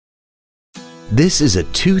This is a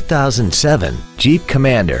 2007 Jeep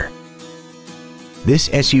Commander. This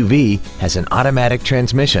SUV has an automatic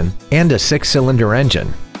transmission and a 6-cylinder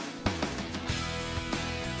engine.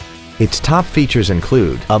 Its top features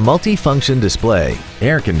include a multi-function display,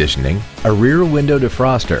 air conditioning, a rear window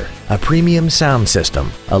defroster, a premium sound system,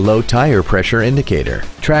 a low tire pressure indicator,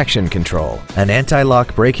 traction control, an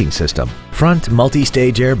anti-lock braking system, front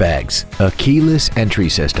multi-stage airbags, a keyless entry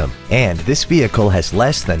system, and this vehicle has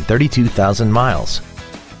less than 32,000 miles.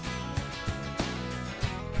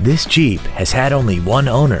 This Jeep has had only one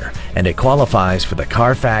owner and it qualifies for the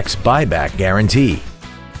Carfax buyback guarantee.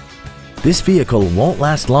 This vehicle won't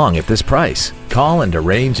last long at this price. Call and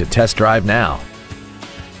arrange a test drive now.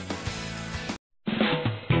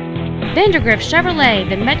 Vandergriff Chevrolet,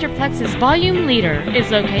 the Metroplex's volume leader,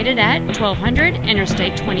 is located at 1200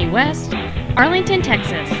 Interstate 20 West, Arlington,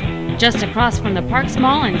 Texas, just across from the Parks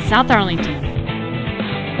Mall in South Arlington.